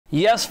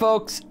Yes,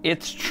 folks,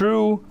 it's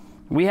true.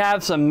 We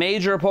have some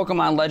major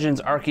Pokemon Legends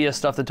Arceus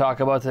stuff to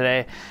talk about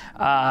today,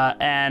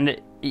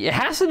 and it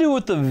has to do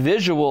with the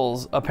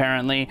visuals,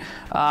 apparently,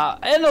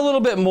 and a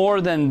little bit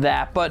more than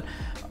that, but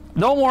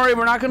don't worry,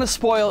 we're not going to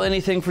spoil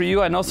anything for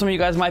you. I know some of you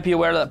guys might be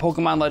aware that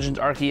Pokemon Legends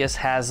Arceus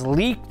has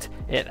leaked.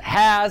 It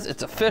has,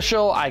 it's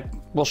official. I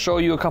will show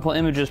you a couple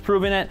images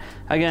proving it.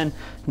 Again,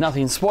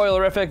 nothing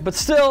spoilerific, but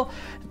still,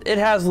 it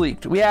has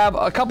leaked. We have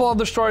a couple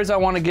other stories I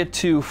want to get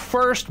to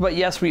first, but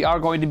yes, we are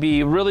going to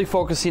be really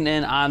focusing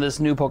in on this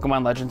new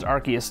Pokemon Legends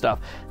Arceus stuff.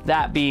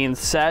 That being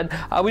said,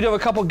 we do have a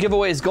couple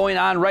giveaways going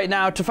on right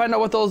now. To find out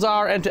what those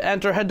are and to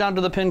enter, head down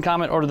to the pinned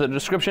comment or to the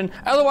description.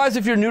 Otherwise,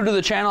 if you're new to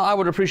the channel, I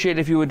would appreciate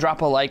if you would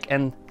drop a like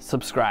and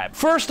subscribe.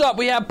 First up,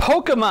 we have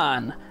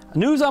Pokemon.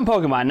 News on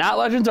Pokemon, not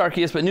Legends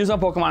Arceus, but news on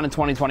Pokemon in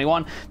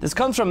 2021. This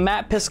comes from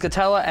Matt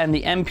Piscatella and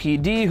the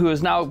MPD, who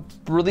has now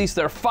released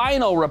their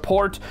final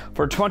report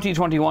for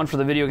 2021 for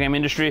the video game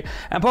industry.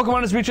 And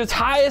Pokemon has reached its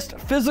highest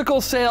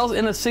physical sales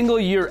in a single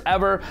year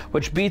ever,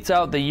 which beats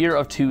out the year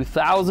of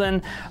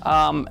 2000.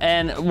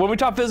 And when we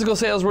talk physical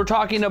sales, we're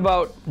talking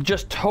about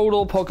just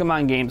total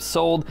Pokemon games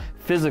sold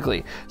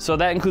physically. So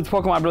that includes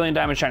Pokemon Brilliant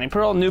Diamond Shining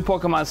Pearl, new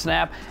Pokemon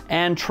Snap,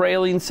 and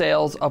trailing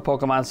sales of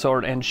Pokemon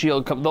Sword and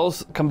Shield.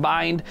 Those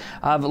combined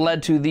have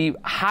led to the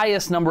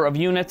highest number of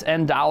units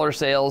and dollar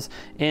sales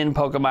in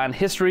Pokemon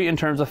history in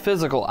terms of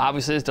physical.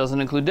 Obviously, this doesn't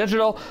include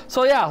digital.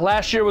 So yeah,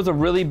 last year was a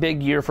really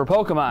big year for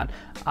Pokemon.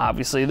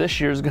 Obviously, this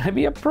year is going to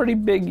be a pretty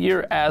big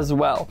year as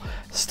well.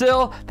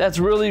 Still, that's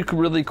really,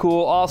 really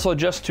cool. Also,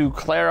 just to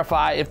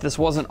clarify, if this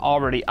wasn't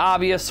already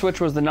obvious, Switch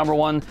was the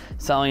 #1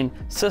 selling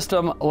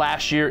system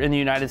last year in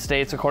the United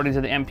States, according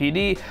to the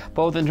MPD,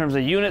 both in terms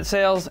of unit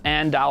sales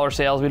and dollar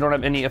sales. We don't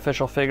have any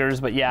official figures,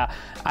 but yeah,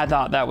 I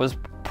thought that was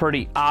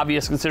pretty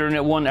obvious considering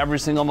it won every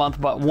single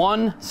month but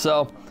one.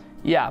 So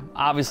yeah,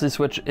 obviously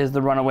Switch is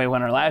the runaway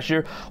winner last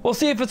year. We'll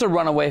see if it's a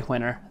runaway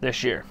winner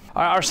this year.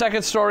 Our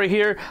second story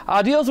here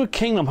deals with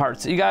Kingdom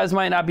Hearts. You guys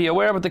might not be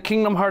aware, but the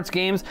Kingdom Hearts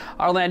games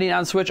are landing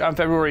on Switch on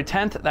February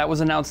 10th. That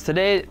was announced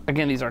today.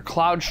 Again, these are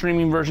cloud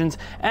streaming versions,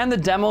 and the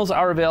demos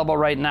are available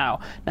right now.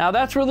 Now,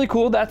 that's really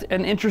cool. That's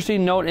an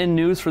interesting note in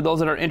news for those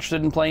that are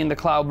interested in playing the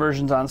cloud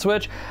versions on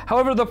Switch.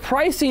 However, the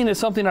pricing is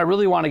something I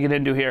really want to get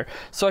into here.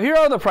 So here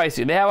are the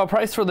pricing. They have a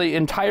price for the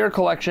entire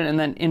collection and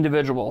then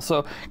individual.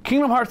 So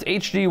Kingdom Hearts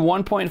HD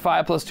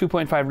 1.5 plus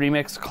 2.5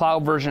 Remix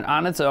cloud version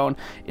on its own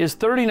is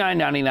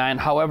 $39.99.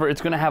 However,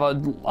 it's going to have a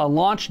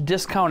launch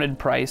discounted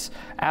price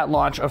at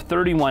launch of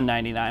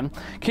 $31.99.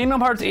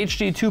 Kingdom Hearts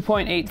HD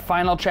 2.8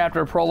 Final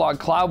Chapter Prologue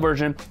cloud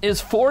version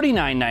is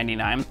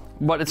 $49.99,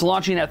 but it's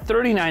launching at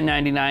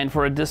 $39.99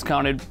 for a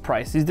discounted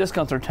price. These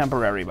discounts are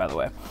temporary, by the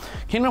way.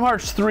 Kingdom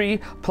Hearts 3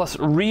 plus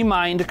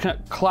Remind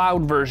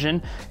cloud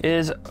version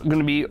is going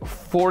to be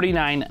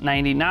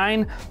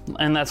 $49.99,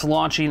 and that's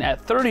launching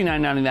at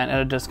 $39.99 at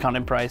a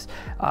discounted price.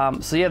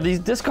 So yeah, these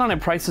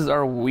discounted prices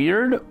are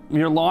weird.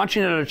 You're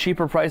launching at a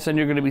cheaper price than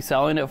you're going to be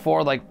selling it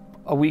for like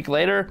a week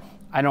later.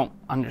 I don't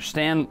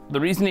understand the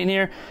reasoning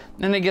here.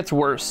 And it gets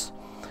worse.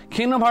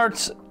 Kingdom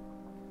Hearts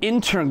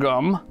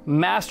Interim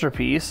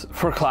Masterpiece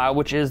for cloud,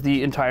 which is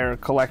the entire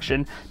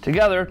collection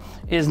together,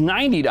 is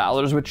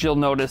 $90, which you'll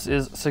notice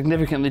is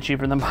significantly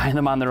cheaper than buying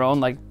them on their own,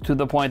 like to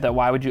the point that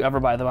why would you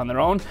ever buy them on their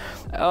own?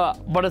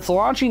 But it's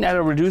launching at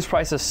a reduced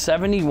price of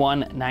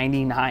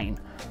 $71.99.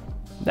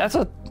 That's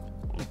a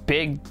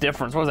big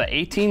difference. What was that,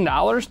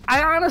 $18?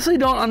 I honestly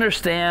don't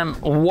understand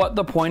what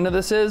the point of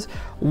this is.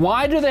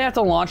 Why do they have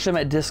to launch them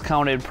at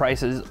discounted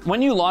prices?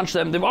 When you launch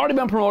them, they've already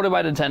been promoted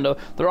by Nintendo.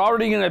 They're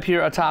already going to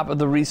appear atop of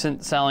the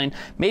recent selling,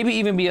 maybe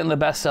even be in the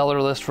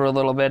bestseller list for a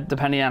little bit,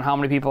 depending on how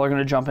many people are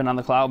going to jump in on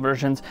the cloud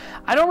versions.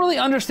 I don't really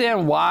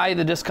understand why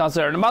the discounts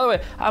are. And by the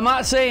way, I'm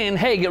not saying,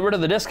 hey, get rid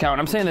of the discount.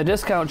 I'm saying the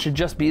discount should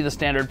just be the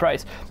standard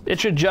price. It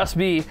should just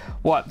be,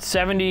 what,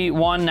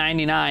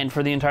 $71.99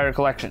 for the entire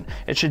collection.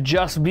 It should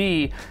just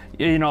be,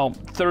 you know,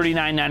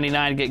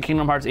 $39.99 to get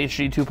Kingdom Hearts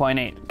HD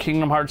 2.8.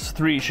 Kingdom Hearts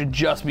 3 should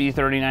just be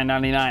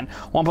 $39.99.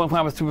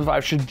 1.5 with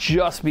 2.5 should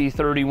just be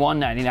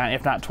 $31.99,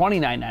 if not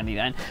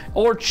 $29.99,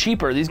 or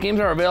cheaper. These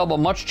games are available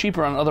much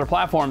cheaper on other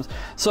platforms.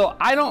 So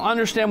I don't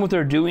understand what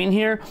they're doing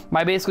here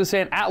by basically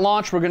saying at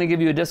launch we're going to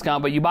give you a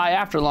discount, but you buy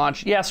after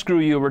launch, yeah, screw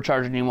you, we're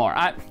charging you more.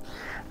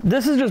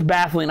 This is just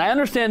baffling. I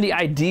understand the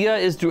idea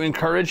is to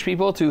encourage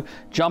people to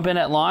jump in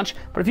at launch,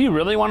 but if you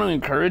really want to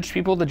encourage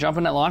people to jump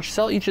in at launch,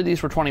 sell each of these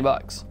for 20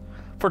 bucks.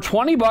 For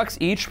 20 bucks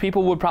each,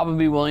 people would probably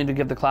be willing to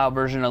give the cloud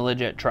version a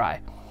legit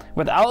try.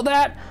 Without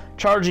that,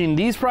 charging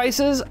these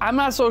prices, I'm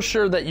not so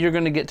sure that you're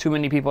going to get too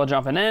many people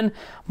jumping in,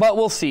 but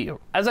we'll see.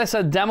 As I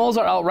said, demos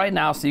are out right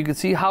now, so you can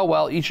see how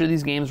well each of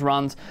these games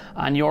runs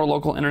on your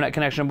local internet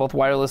connection, both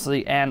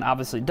wirelessly and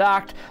obviously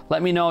docked.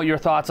 Let me know your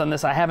thoughts on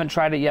this. I haven't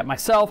tried it yet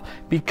myself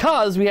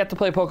because we have to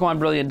play Pokemon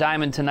Brilliant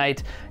Diamond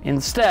tonight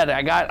instead.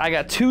 I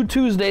got 2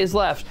 Tuesdays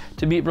left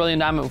to beat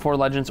Brilliant Diamond before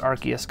Legends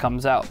Arceus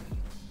comes out.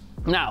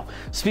 Now,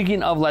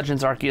 speaking of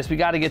Legends Arceus, we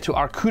got to get to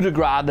our coup de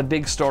grace, the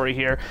big story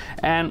here.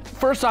 And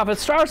first off, it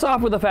starts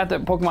off with the fact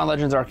that Pokemon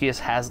Legends Arceus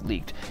has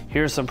leaked.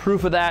 Here's some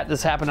proof of that.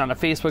 This happened on a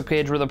Facebook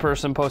page where the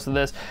person posted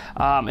this.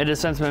 It has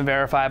since been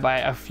verified by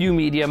a few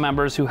media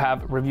members who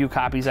have review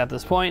copies at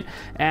this point.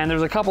 And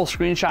there's a couple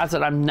screenshots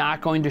that I'm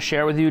not going to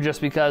share with you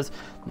just because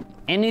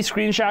any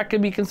screenshot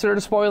could be considered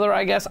a spoiler,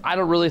 I guess. I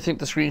don't really think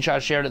the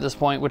screenshots shared at this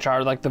point, which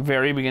are like the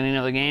very beginning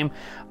of the game,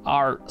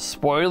 are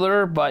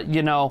spoiler, but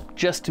you know,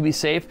 just to be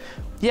safe,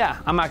 yeah,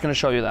 I'm not going to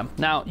show you them.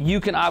 Now, you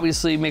can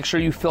obviously make sure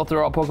you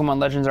filter out Pokemon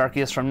Legends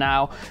Arceus from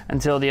now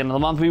until the end of the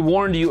month. We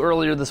warned you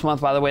earlier this month,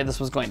 by the way, this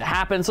was going to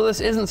happen, so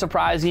this isn't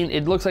surprising.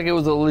 It looks like it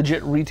was a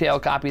legit retail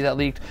copy that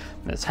leaked.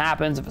 This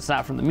happens. If it's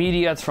not from the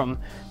media, it's from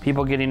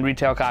people getting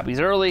retail copies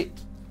early.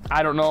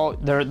 I don't know,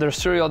 there's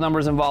serial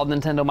numbers involved.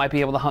 Nintendo might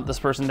be able to hunt this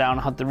person down,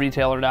 hunt the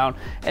retailer down,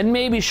 and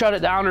maybe shut it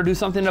down or do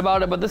something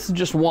about it, but this is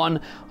just one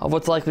of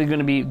what's likely going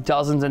to be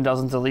dozens and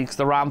dozens of leaks.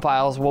 The ROM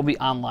files will be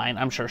online,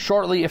 I'm sure,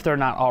 shortly, if they're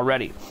not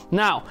already.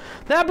 Now,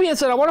 that being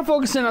said, I want to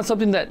focus in on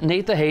something that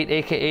Nate the Hate,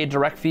 aka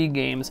Direct Feed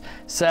Games,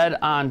 said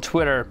on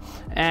Twitter,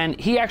 and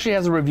he actually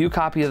has a review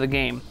copy of the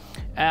game.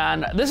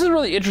 And this is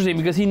really interesting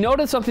because he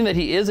noted something that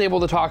he is able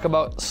to talk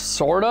about,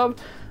 sort of,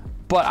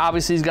 but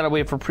obviously he's got to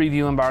wait for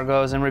preview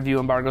embargoes and review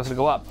embargoes to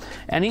go up.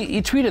 And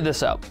he tweeted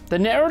this out. The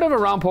narrative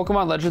around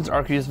Pokemon Legends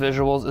Arceus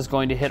visuals is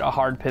going to hit a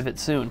hard pivot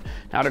soon.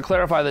 Now, to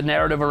clarify, the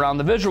narrative around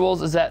the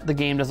visuals is that the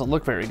game doesn't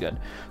look very good.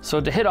 So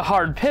to hit a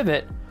hard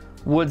pivot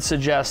would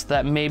suggest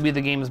that maybe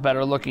the game is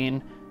better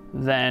looking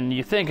than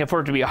you think. And for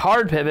it to be a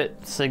hard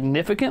pivot,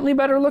 significantly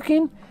better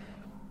looking,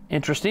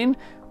 interesting.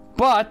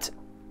 But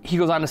he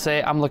goes on to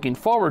say, I'm looking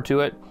forward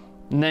to it.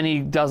 And then he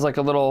does like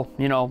a little,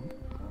 you know,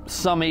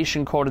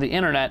 summation quote of the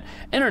internet.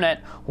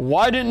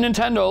 Why didn't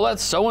Nintendo let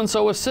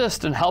so-and-so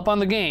assist and help on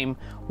the game?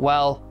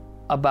 Well,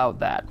 about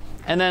that.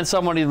 And then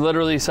somebody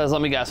literally says,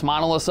 let me guess,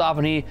 Monolith Soft,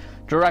 and he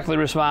directly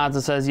responds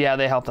and says, yeah,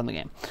 they helped on the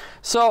game.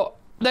 So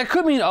that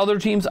could mean other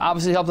teams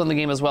obviously helped on the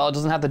game as well. It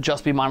doesn't have to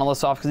just be Monolith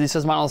Soft, because he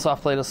says Monolith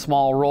Soft played a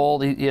small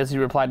role as he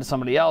replied to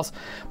somebody else.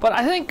 But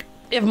I think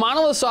if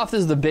Monolith Soft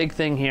is the big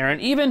thing here,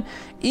 and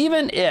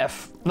even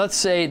if, let's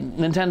say,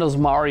 Nintendo's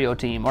Mario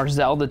team or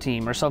Zelda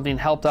team or something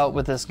helped out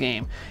with this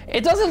game,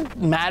 it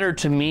doesn't matter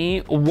to me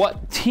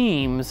what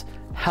teams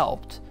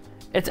helped.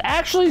 It's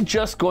actually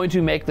just going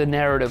to make the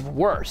narrative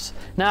worse.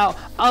 Now,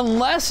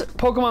 unless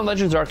Pokemon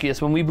Legends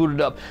Arceus, when we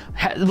booted up,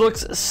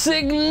 looks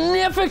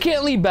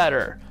significantly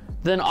better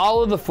than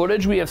all of the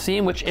footage we have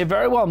seen, which it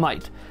very well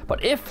might,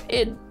 but if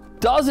it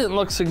doesn't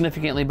look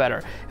significantly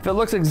better, if it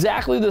looks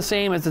exactly the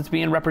same as it's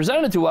being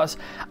represented to us,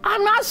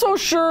 I'm not so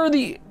sure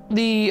the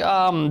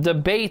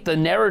debate, the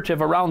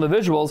narrative around the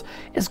visuals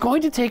is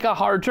going to take a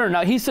hard turn.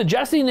 Now, he's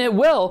suggesting it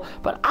will,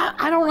 but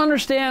I don't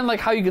understand like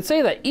how you could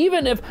say that.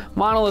 Even if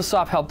Monolith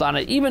Soft helped on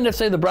it, even if,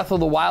 say, the Breath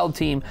of the Wild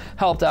team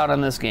helped out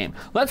on this game,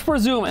 let's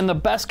presume in the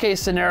best case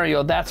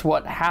scenario that's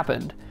what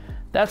happened.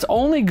 That's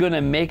only going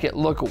to make it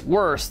look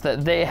worse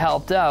that they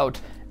helped out,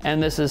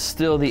 and this is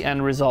still the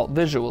end result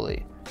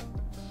visually.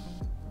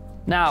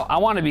 Now, I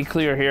want to be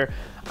clear here.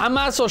 I'm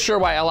not so sure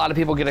why a lot of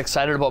people get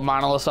excited about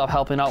Monolith Soft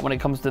helping out when it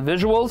comes to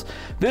visuals.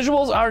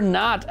 Visuals are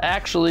not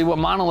actually what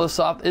Monolith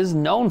Soft is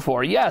known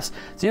for. Yes,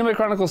 Xenoblade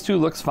Chronicles 2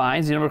 looks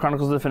fine. Xenoblade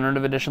Chronicles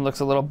Definitive Edition looks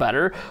a little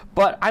better.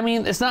 But, I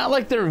mean, it's not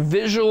like they're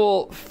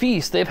visual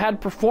feast. They've had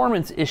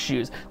performance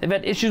issues. They've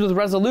had issues with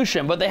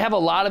resolution. But they have a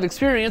lot of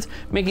experience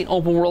making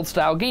open world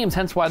style games,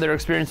 hence why their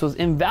experience was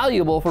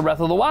invaluable for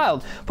Breath of the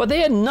Wild. But they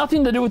had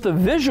nothing to do with the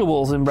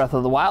visuals in Breath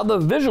of the Wild. The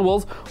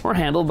visuals were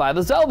handled by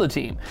the Zelda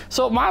team.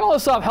 So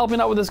Monolith Soft helping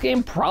out with this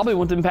game probably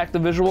wouldn't impact the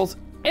visuals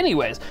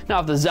anyways. Now,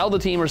 if the Zelda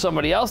team or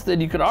somebody else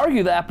did, you could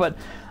argue that, but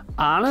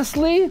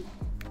honestly,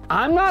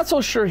 I'm not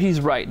so sure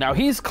he's right. Now,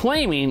 he's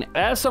claiming,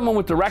 as someone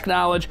with direct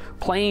knowledge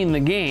playing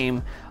the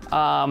game,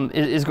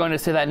 is going to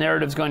say that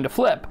narrative's going to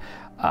flip,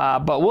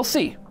 but we'll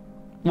see.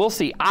 We'll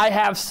see. I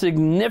have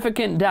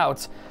significant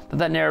doubts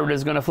that narrative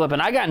is going to flip,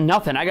 and I got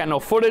nothing. I got no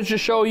footage to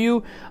show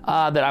you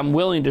that I'm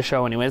willing to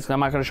show anyways, because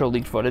I'm not going to show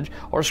leaked footage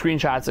or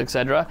screenshots,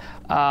 etc.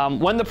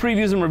 When the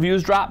previews and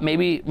reviews drop,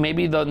 maybe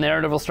the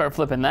narrative will start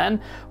flipping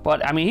then.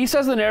 But I mean, he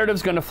says the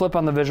narrative's going to flip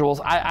on the visuals.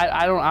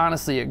 I don't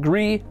honestly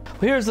agree.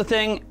 But here's the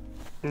thing.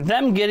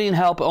 Them getting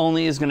help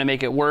only is going to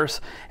make it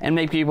worse and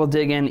make people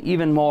dig in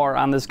even more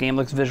on this game.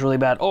 Looks visually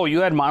bad. Oh,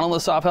 you had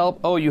Monolith Soft help?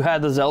 Oh, you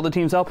had the Zelda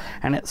team's help?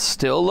 And it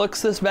still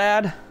looks this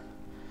bad?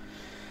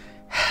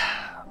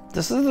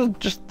 This is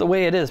just the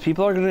way it is.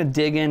 People are going to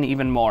dig in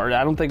even more.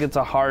 I don't think it's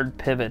a hard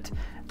pivot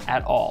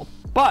at all.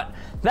 But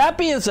that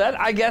being said,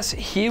 I guess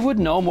he would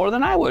know more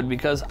than I would,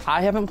 because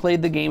I haven't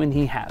played the game and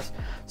he has.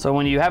 So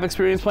when you have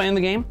experience playing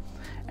the game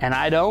and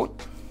I don't,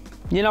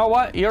 you know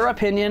what? Your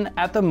opinion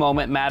at the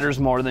moment matters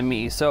more than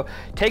me. So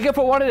take it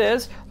for what it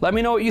is. Let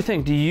me know what you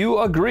think. Do you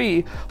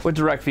agree with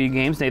Direct Feed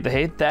Games, Nate the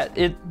Hate, that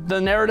the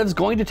narrative's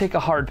going to take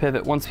a hard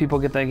pivot once people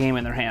get that game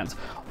in their hands?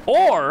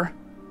 Or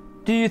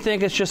do you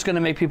think it's just going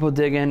to make people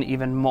dig in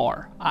even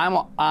more?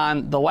 I'm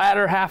on the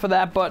latter half of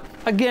that, but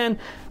again,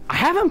 I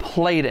haven't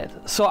played it,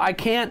 so I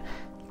can't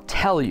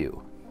tell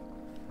you.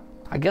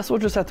 I guess we'll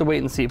just have to wait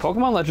and see.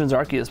 Pokemon Legends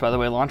Arceus, by the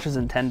way, launches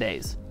in 10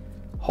 days.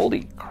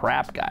 Holy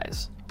crap,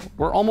 guys.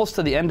 We're almost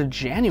to the end of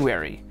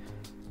January.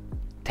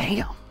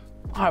 Damn.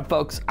 All right,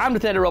 folks. I'm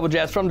Nintendo Rebel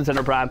Jazz from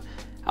Nintendo Prime.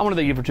 I want to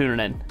thank you for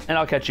tuning in, and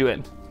I'll catch you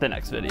in the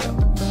next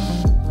video.